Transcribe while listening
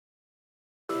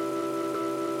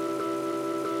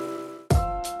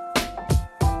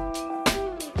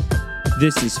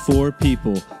This is For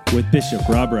People with Bishop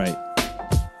Rob Wright.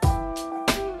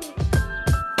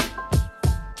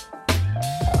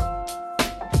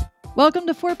 Welcome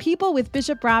to For People with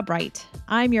Bishop Rob Wright.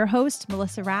 I'm your host,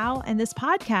 Melissa Rao, and this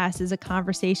podcast is a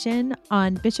conversation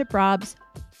on Bishop Rob's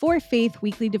For Faith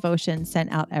weekly devotion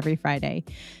sent out every Friday.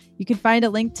 You can find a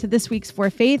link to this week's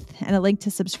For Faith and a link to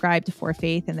subscribe to For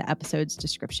Faith in the episode's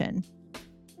description.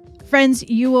 Friends,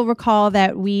 you will recall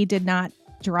that we did not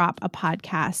drop a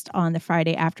podcast on the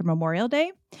Friday after Memorial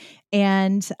Day.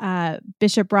 And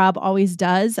Bishop Rob always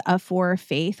does a For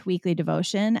Faith weekly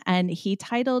devotion. And he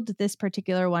titled this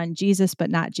particular one, Jesus But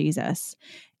Not Jesus.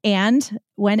 And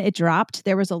when it dropped,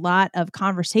 there was a lot of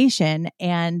conversation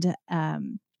and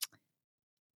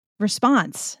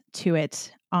response to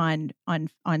it on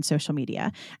social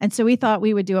media. And so we thought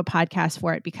we would do a podcast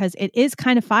for it because it is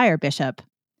kind of fire, Bishop.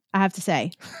 I have to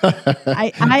say,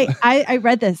 I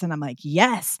read this and I'm like,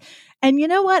 yes. And you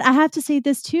know what? I have to say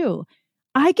this too.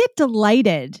 I get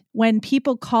delighted when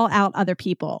people call out other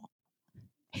people.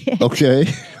 Okay.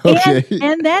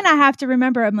 And then I have to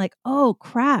remember, I'm like, oh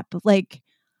crap. Like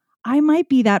I might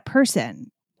be that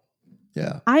person.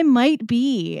 Yeah. I might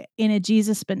be in a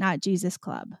Jesus But Not Jesus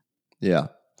club. Yeah.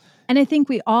 And I think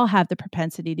we all have the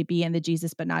propensity to be in the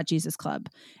Jesus But Not Jesus club.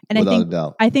 And Without a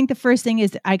doubt. I think the first thing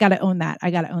is I got to own that.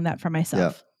 I got to own that for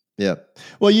myself. Yeah.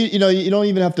 Well, you don't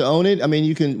even have to own it. I mean,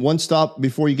 you can, one stop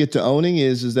before you get to owning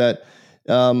is that,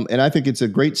 and I think it's a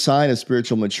great sign of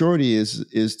spiritual maturity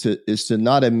is to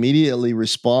not immediately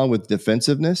respond with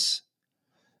defensiveness,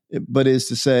 but is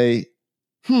to say,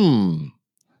 I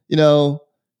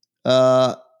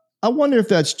wonder if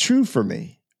that's true for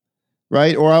me.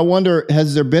 Right. Or I wonder,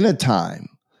 has there been a time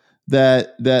that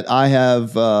I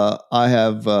have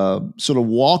sort of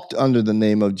walked under the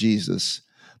name of Jesus,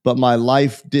 but my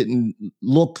life didn't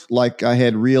look like I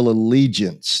had real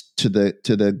allegiance to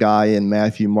the guy in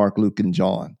Matthew, Mark, Luke, and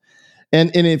John. And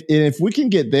if we can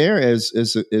get there as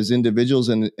individuals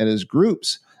and as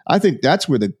groups, I think that's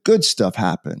where the good stuff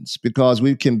happens, because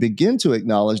we can begin to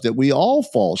acknowledge that we all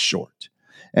fall short.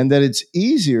 And that it's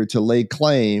easier to lay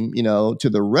claim, to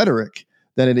the rhetoric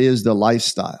than it is the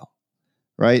lifestyle,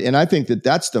 right? And I think that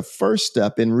that's the first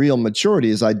step in real maturity,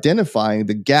 is identifying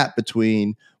the gap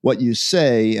between what you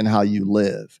say and how you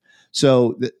live.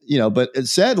 So, but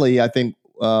sadly, I think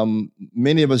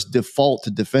many of us default to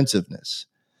defensiveness.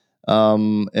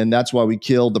 And that's why we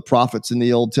killed the prophets in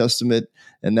the Old Testament.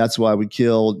 And that's why we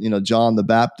killed, John the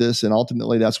Baptist. And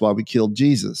ultimately, that's why we killed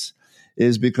Jesus,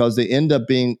 is because they end up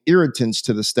being irritants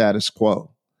to the status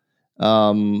quo.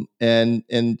 And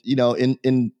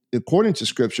according to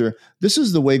Scripture, this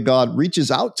is the way God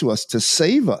reaches out to us to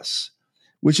save us,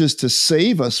 which is to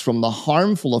save us from the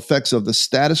harmful effects of the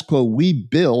status quo we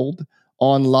build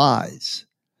on lies.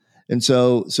 And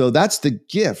so that's the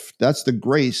gift, that's the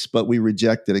grace, but we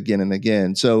reject it again and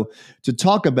again. So to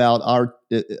talk about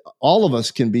all of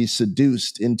us can be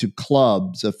seduced into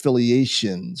clubs,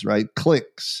 affiliations, right?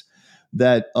 Cliques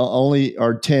that only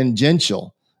are tangentially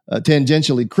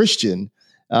Christian,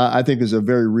 I think is a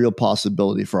very real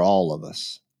possibility for all of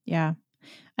us. Yeah.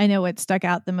 I know what stuck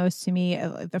out the most to me,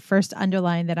 the first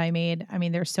underline that I made. I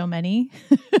mean, there's so many,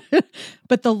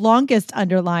 but the longest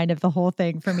underline of the whole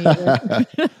thing for me.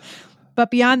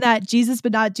 But beyond that, Jesus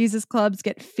But Not Jesus clubs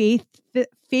get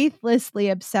faithlessly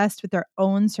obsessed with their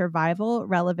own survival,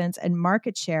 relevance, and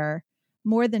market share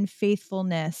more than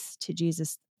faithfulness to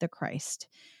Jesus the Christ.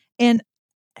 And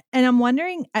I'm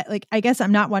wondering, I guess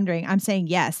I'm not wondering, I'm saying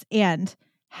yes. And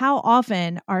how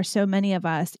often are so many of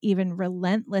us even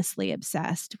relentlessly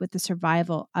obsessed with the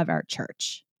survival of our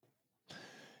church?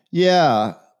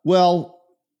 Yeah. Well,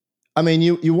 I mean,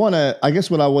 you want to, I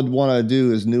guess what I would want to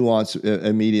do is nuance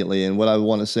immediately. And what I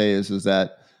want to say is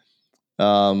that,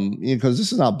 because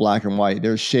this is not black and white,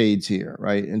 there's shades here.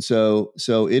 Right. And so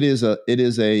it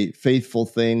is a faithful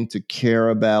thing to care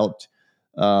about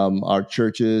our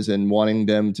churches and wanting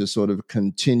them to sort of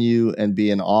continue and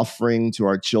be an offering to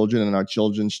our children and our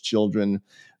children's children.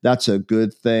 That's a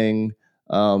good thing.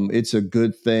 It's a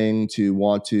good thing to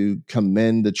want to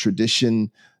commend the tradition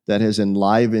that has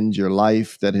enlivened your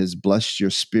life, that has blessed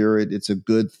your spirit. It's a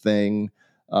good thing.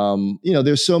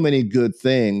 There's so many good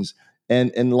things.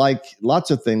 And like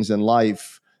lots of things in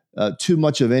life, too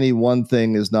much of any one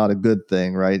thing is not a good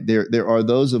thing, right? There are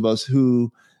those of us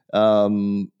who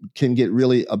can get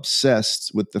really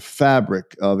obsessed with the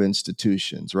fabric of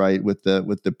institutions, right? With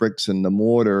the bricks and the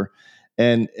mortar,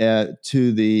 and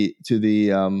to the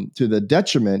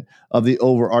detriment of the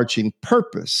overarching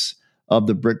purpose of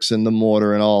the bricks and the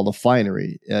mortar and all the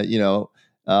finery.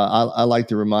 I like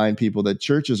to remind people that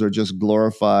churches are just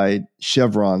glorified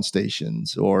Chevron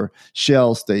stations or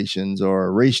Shell stations or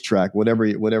a racetrack, whatever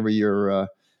your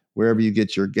wherever you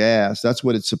get your gas. That's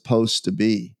what it's supposed to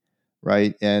be,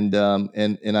 right? And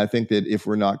I think that if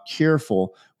we're not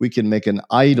careful, we can make an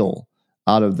idol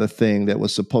out of the thing that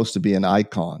was supposed to be an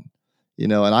icon.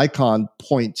 An icon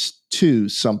points to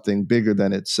something bigger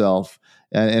than itself,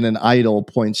 and an idol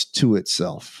points to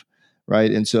itself.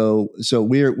 Right. And so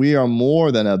we are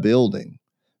more than a building,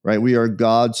 right? We are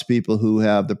God's people who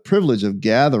have the privilege of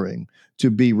gathering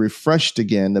to be refreshed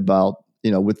again about,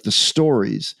 with the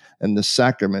stories and the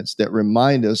sacraments that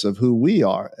remind us of who we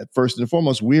are. First and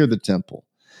foremost, we're the temple.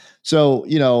 So,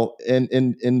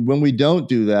 and when we don't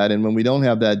do that, and when we don't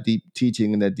have that deep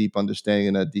teaching and that deep understanding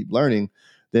and that deep learning,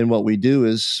 then what we do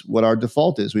is what our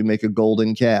default is. We make a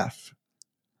golden calf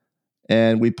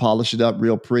and we polish it up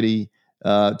real pretty,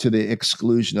 to the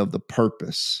exclusion of the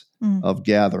purpose of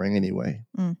gathering anyway.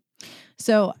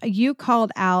 So you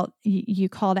called out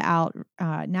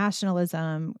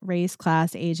nationalism, race,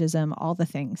 class, ageism, all the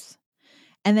things.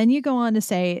 And then you go on to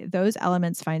say those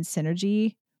elements find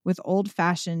synergy with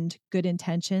old-fashioned good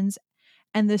intentions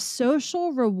and the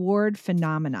social reward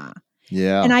phenomena.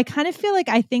 Yeah. And I kind of feel like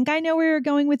I think I know where you're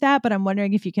going with that, but I'm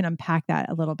wondering if you can unpack that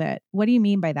a little bit. What do you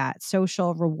mean by that?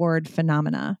 Social reward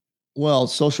phenomena? Well,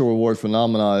 social reward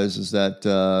phenomena is that,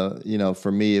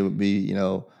 for me, it would be,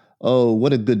 oh,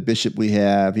 what a good bishop we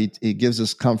have. He gives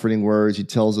us comforting words. He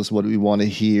tells us what we want to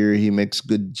hear. He makes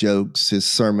good jokes. His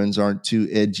sermons aren't too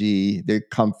edgy. They're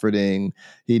comforting.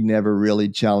 He never really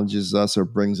challenges us or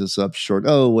brings us up short.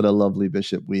 Oh, what a lovely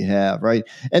bishop we have, right?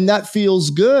 And that feels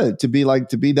good to be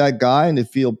that guy and to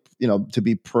feel, to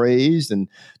be praised and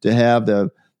to have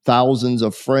the thousands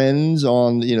of friends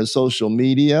on social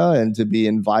media and to be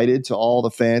invited to all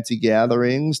the fancy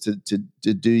gatherings to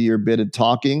do your bit of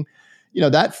talking.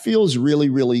 That feels really,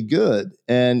 really good.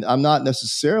 And I'm not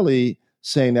necessarily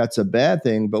saying that's a bad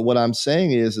thing, but what I'm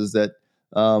saying is that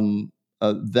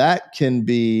that can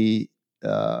be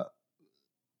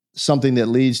something that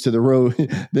leads to the road.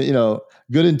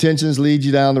 Good intentions lead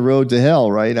you down the road to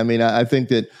hell, right? I mean, I think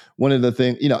that one of the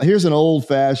things, here's an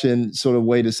old-fashioned sort of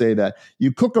way to say that.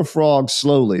 You cook a frog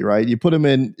slowly, right? You put them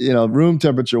in, room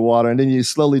temperature water, and then you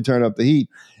slowly turn up the heat.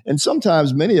 And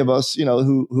sometimes many of us,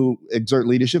 who exert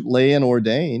leadership, lay and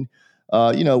ordain,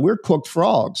 we're cooked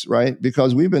frogs, right?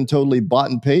 Because we've been totally bought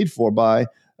and paid for by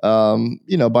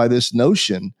this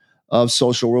notion of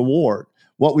social reward.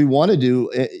 What we want to do,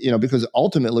 because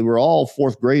ultimately we're all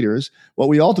fourth graders, what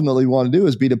we ultimately want to do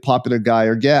is be the popular guy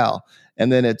or gal.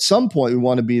 And then at some point we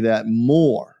want to be that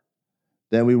more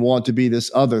than we want to be this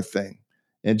other thing.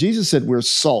 And Jesus said we're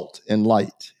salt and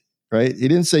light, right? He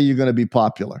didn't say you're going to be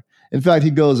popular. In fact, he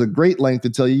goes a great length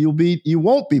to tell you you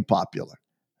won't be popular,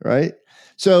 right?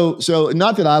 So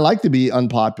not that I like to be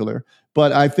unpopular,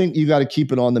 but I think you got to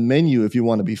keep it on the menu if you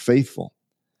want to be faithful.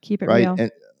 Keep it right? real.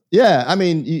 And yeah, I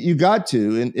mean, you got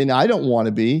to, and I don't want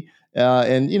to be.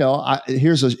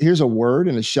 Here's a word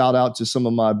and a shout out to some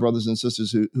of my brothers and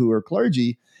sisters who are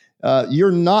clergy.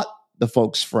 You're not the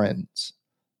folks' friends,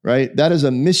 right? That is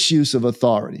a misuse of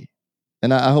authority.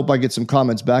 And I hope I get some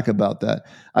comments back about that.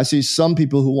 I see some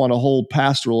people who want to hold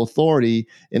pastoral authority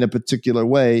in a particular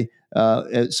way,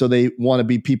 so they want to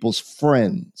be people's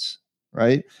friends,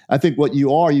 right? I think what you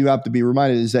have to be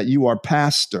reminded is that you are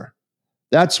pastor.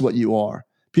 That's what you are.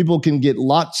 People can get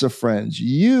lots of friends.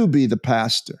 You be the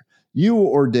pastor. You were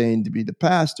ordained to be the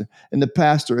pastor. And the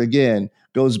pastor, again,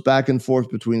 goes back and forth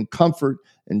between comfort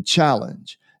and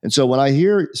challenge. And so when I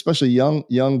hear, especially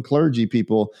young clergy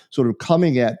people sort of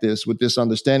coming at this with this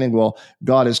understanding, well,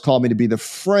 God has called me to be the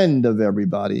friend of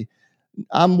everybody,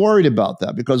 I'm worried about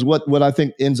that, because what I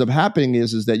think ends up happening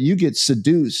is that you get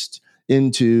seduced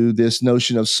into this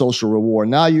notion of social reward.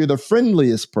 Now you're the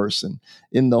friendliest person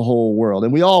in the whole world.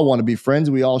 And we all want to be friends.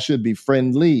 We all should be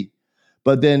friendly.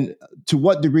 But then to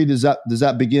what degree does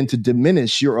that begin to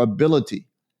diminish your ability,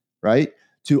 right,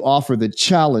 to offer the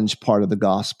challenge part of the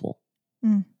gospel?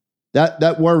 Mm.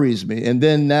 That worries me. And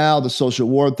then now the social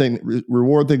reward thing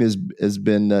is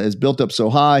built up so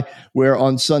high, where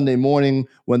on Sunday morning,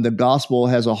 when the gospel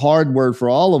has a hard word for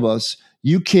all of us,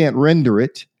 you can't render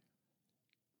it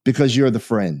because you're the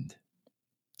friend.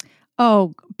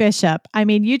 Oh, Bishop, I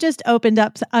mean, you just opened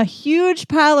up a huge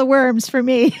pile of worms for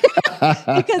me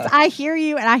because I hear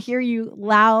you, and I hear you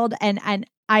loud, and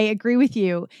I agree with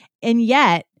you. And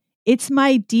yet it's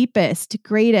my deepest,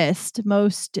 greatest,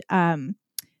 most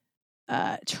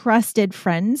trusted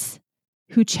friends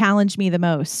who challenge me the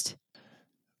most.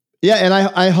 Yeah. And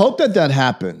I hope that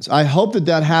happens. I hope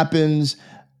that happens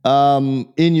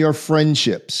in your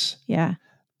friendships. Yeah.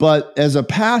 But as a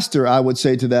pastor, I would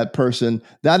say to that person,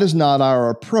 that is not our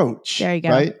approach. There you go.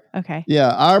 Right? Okay.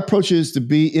 Yeah. Our approach is to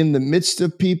be in the midst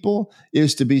of people,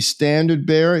 is to be standard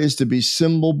bearer, is to be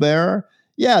symbol bearer.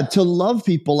 Yeah. To love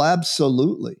people.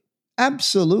 Absolutely.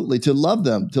 Absolutely. To love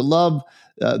them, to love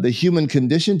the human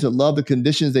condition, to love the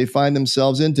conditions they find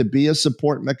themselves in, to be a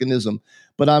support mechanism.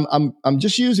 But I'm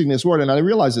just using this word, and I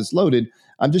realize it's loaded.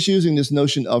 I'm just using this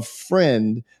notion of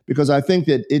friend because I think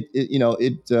that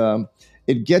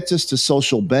it gets us to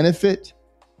social benefit,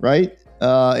 right?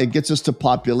 It gets us to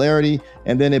popularity,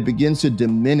 and then it begins to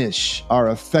diminish our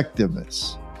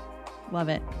effectiveness. Love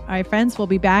it. All right, friends, we'll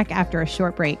be back after a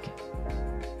short break.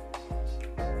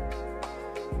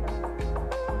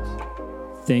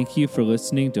 Thank you for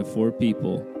listening to For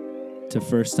People. To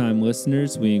first-time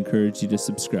listeners, we encourage you to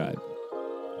subscribe.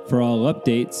 For all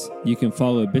updates, you can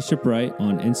follow Bishop Wright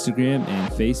on Instagram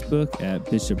and Facebook at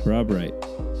Bishop Rob Wright.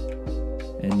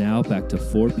 And now back to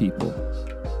For People.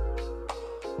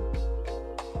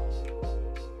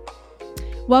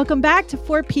 Welcome back to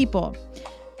For People.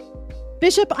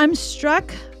 Bishop, I'm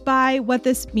struck by what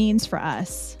this means for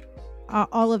us.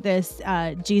 All of this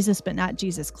Jesus but not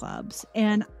Jesus clubs.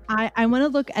 And I want to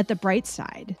look at the bright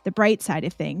side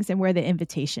of things and where the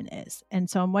invitation is. And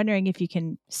so I'm wondering if you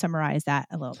can summarize that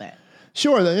a little bit.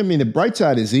 Sure. I mean, the bright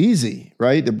side is easy,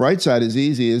 right? The bright side is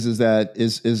easy is that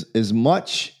as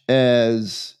much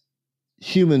as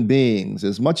human beings,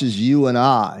 as much as you and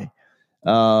I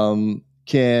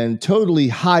can totally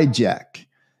hijack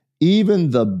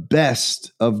even the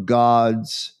best of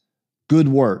God's good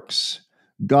works,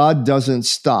 God doesn't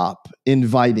stop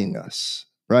inviting us,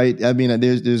 right? I mean,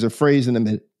 there's a phrase in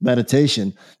the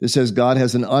meditation that says God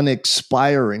has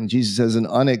Jesus has an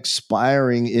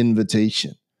unexpiring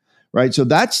invitation, right? So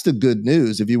that's the good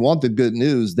news. If you want the good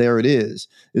news, there it is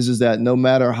that no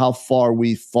matter how far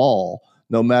we fall,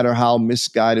 no matter how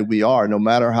misguided we are, no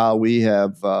matter how we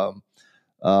have,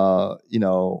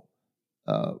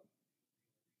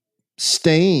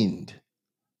 stained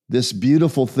this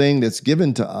beautiful thing that's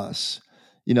given to us,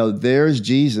 there's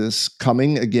Jesus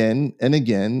coming again and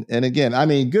again and again. I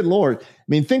mean, good Lord. I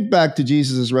mean, think back to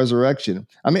Jesus' resurrection.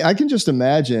 I mean, I can just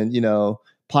imagine,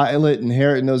 Pilate and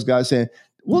Herod and those guys saying,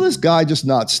 will this guy just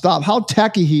not stop? How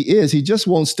tacky he is. He just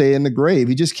won't stay in the grave.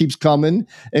 He just keeps coming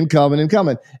and coming and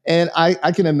coming. And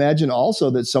I can imagine also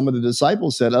that some of the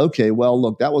disciples said, okay, well,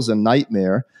 look, that was a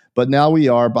nightmare, but now we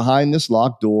are behind this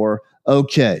locked door.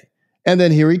 Okay. And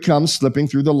then here he comes slipping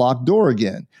through the locked door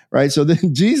again, right? So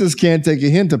then Jesus can't take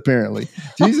a hint, apparently.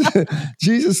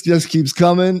 Jesus just keeps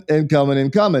coming and coming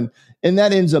and coming. And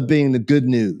that ends up being the good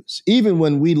news, even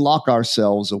when we lock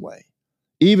ourselves away,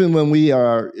 even when we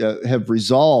have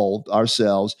resolved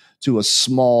ourselves to a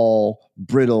small,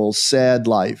 brittle, sad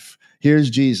life.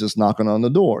 Here's Jesus knocking on the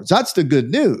doors. That's the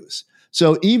good news.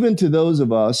 So even to those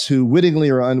of us who wittingly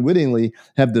or unwittingly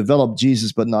have developed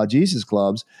Jesus but not Jesus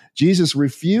clubs, Jesus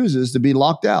refuses to be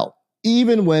locked out.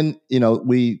 Even when,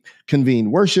 we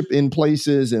convene worship in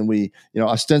places and we,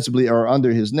 ostensibly are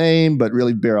under his name, but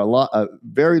really bear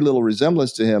very little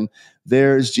resemblance to him,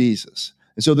 there's Jesus.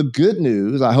 And so the good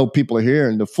news, I hope people are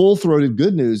hearing, the full-throated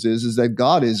good news is that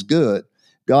God is good.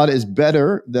 God is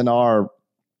better than our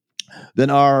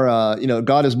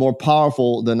God is more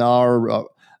powerful than our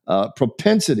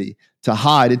propensity to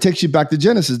hide. It takes you back to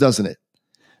Genesis, doesn't it?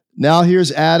 Now here's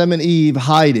Adam and Eve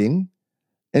hiding.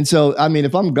 And so, I mean,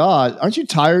 if I'm God, aren't you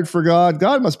tired for God?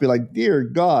 God must be like, dear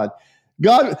God.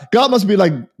 God must be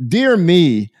like, dear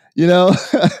me.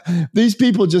 These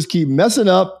people just keep messing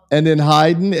up and then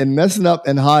hiding and messing up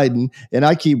and hiding. And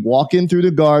I keep walking through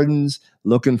the gardens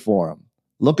looking for them.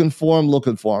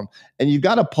 And you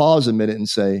got to pause a minute and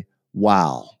say,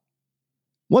 wow,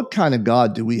 what kind of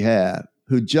God do we have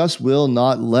who just will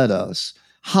not let us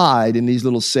hide in these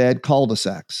little sad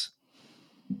cul-de-sacs?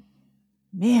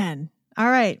 Man. All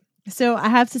right. So I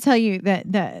have to tell you that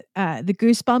the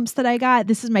goosebumps that I got,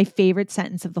 this is my favorite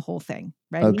sentence of the whole thing.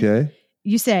 Ready? Okay.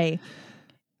 You say,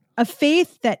 a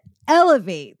faith that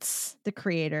elevates the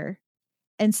Creator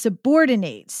and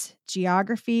subordinates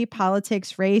geography,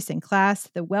 politics, race, and class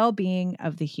to the well-being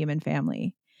of the human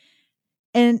family.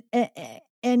 And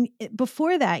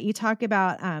before that, you talk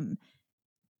about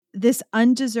this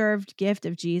undeserved gift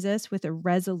of Jesus with a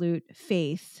resolute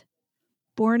faith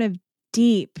born of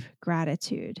deep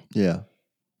gratitude. Yeah.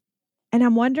 And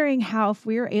I'm wondering how, if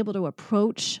we are able to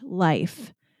approach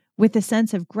life with a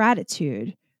sense of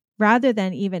gratitude rather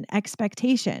than even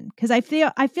expectation, because I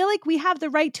feel like we have the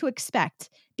right to expect,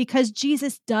 because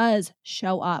Jesus does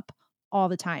show up all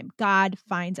the time. God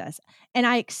finds us. And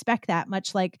I expect that,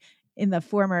 much like in the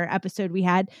former episode we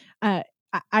had, I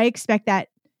expect that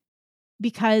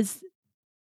because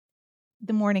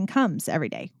the morning comes every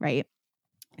day, right?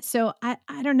 So I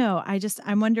don't know.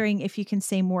 I'm wondering if you can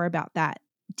say more about that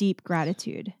deep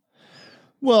gratitude.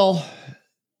 Well,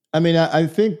 I mean, I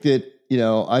think that,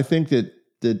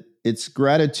 that it's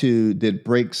gratitude that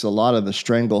breaks a lot of the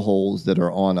strangleholds that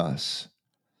are on us,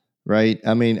 right?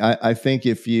 I mean, I think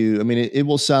it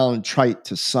will sound trite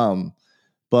to some,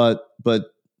 but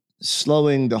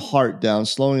slowing the heart down,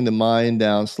 slowing the mind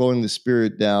down, slowing the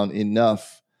spirit down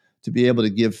enough to be able to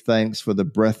give thanks for the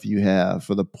breath you have,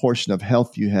 for the portion of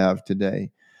health you have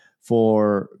today,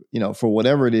 for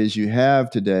whatever it is you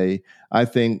have today. I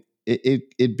think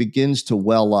it begins to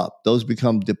well up. Those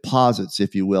become deposits,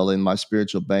 if you will, in my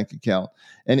spiritual bank account.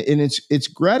 And it's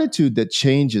gratitude that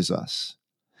changes us.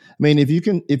 I mean, if you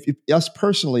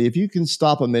can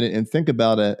stop a minute and think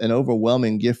about an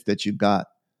overwhelming gift that you got,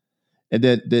 and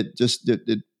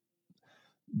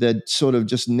that sort of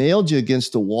just nailed you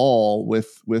against the wall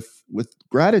with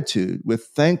gratitude, with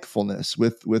thankfulness,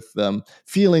 with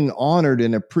feeling honored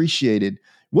and appreciated.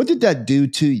 What did that do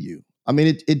to you? I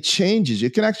mean, it changes.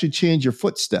 It can actually change your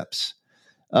footsteps,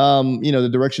 the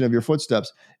direction of your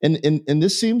footsteps. And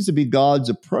this seems to be God's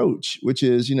approach, which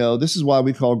is, this is why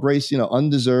we call grace,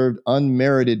 undeserved,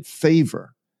 unmerited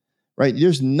favor, right?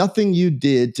 There's nothing you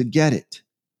did to get it,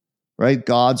 right?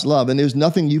 God's love. And there's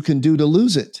nothing you can do to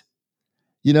lose it.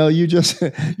 You just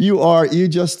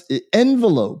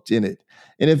enveloped in it.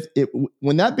 And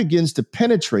when that begins to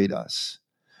penetrate us,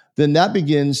 then that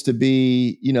begins to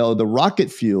be, the rocket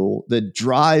fuel that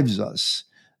drives us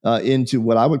into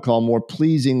what I would call more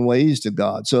pleasing ways to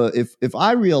God. So if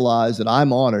I realize that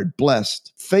I'm honored,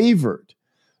 blessed, favored,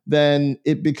 then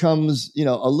it becomes,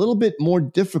 a little bit more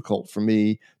difficult for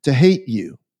me to hate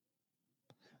you.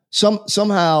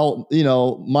 Somehow,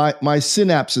 my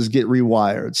synapses get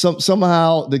rewired.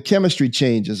 Somehow the chemistry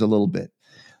changes a little bit.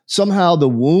 Somehow the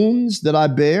wounds that I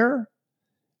bear,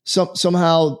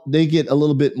 somehow they get a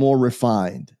little bit more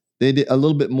refined. A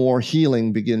little bit more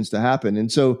healing begins to happen.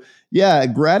 And so,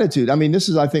 gratitude. I mean, this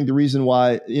is, I think, the reason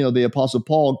why, the Apostle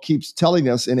Paul keeps telling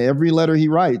us in every letter he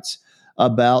writes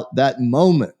about that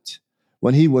moment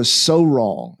when he was so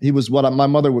wrong. He was what my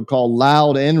mother would call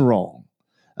loud and wrong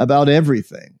about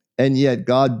everything. And yet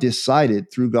God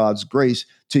decided through God's grace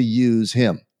to use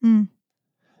him. Mm.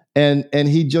 And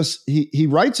he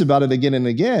writes about it again and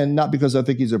again, not because I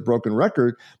think he's a broken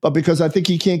record, but because I think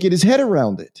he can't get his head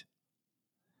around it.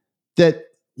 That,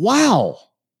 wow,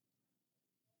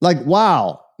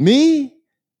 me?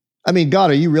 I mean, God,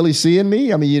 are you really seeing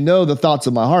me? I mean, the thoughts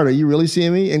of my heart. Are you really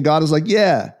seeing me? And God is like,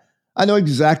 yeah, I know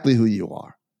exactly who you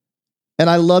are. And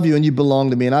I love you and you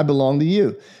belong to me and I belong to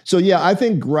you. So I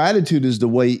think gratitude is the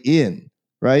way in,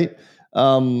 right?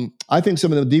 I think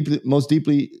some of the most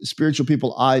deeply spiritual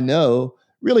people I know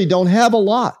really don't have a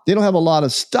lot. They don't have a lot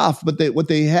of stuff, but what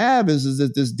they have is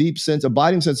this deep sense,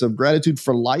 abiding sense of gratitude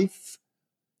for life.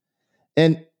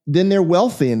 And then they're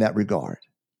wealthy in that regard.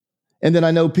 And then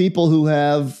I know people who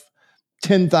have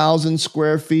 10,000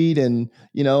 square feet and,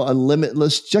 a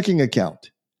limitless checking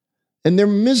account, and they're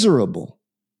miserable.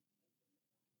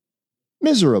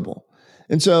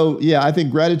 And so, I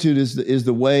think gratitude is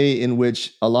the way in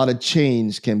which a lot of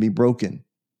chains can be broken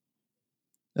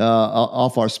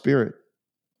off our spirit.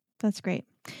 That's great.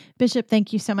 Bishop,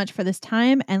 thank you so much for this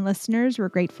time. And listeners, we're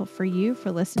grateful for you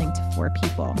for listening to 4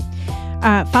 People.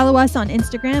 Follow us on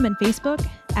Instagram and Facebook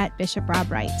at Bishop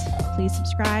Rob Wright. Please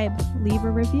subscribe, leave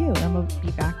a review, and we'll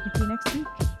be back with you next week.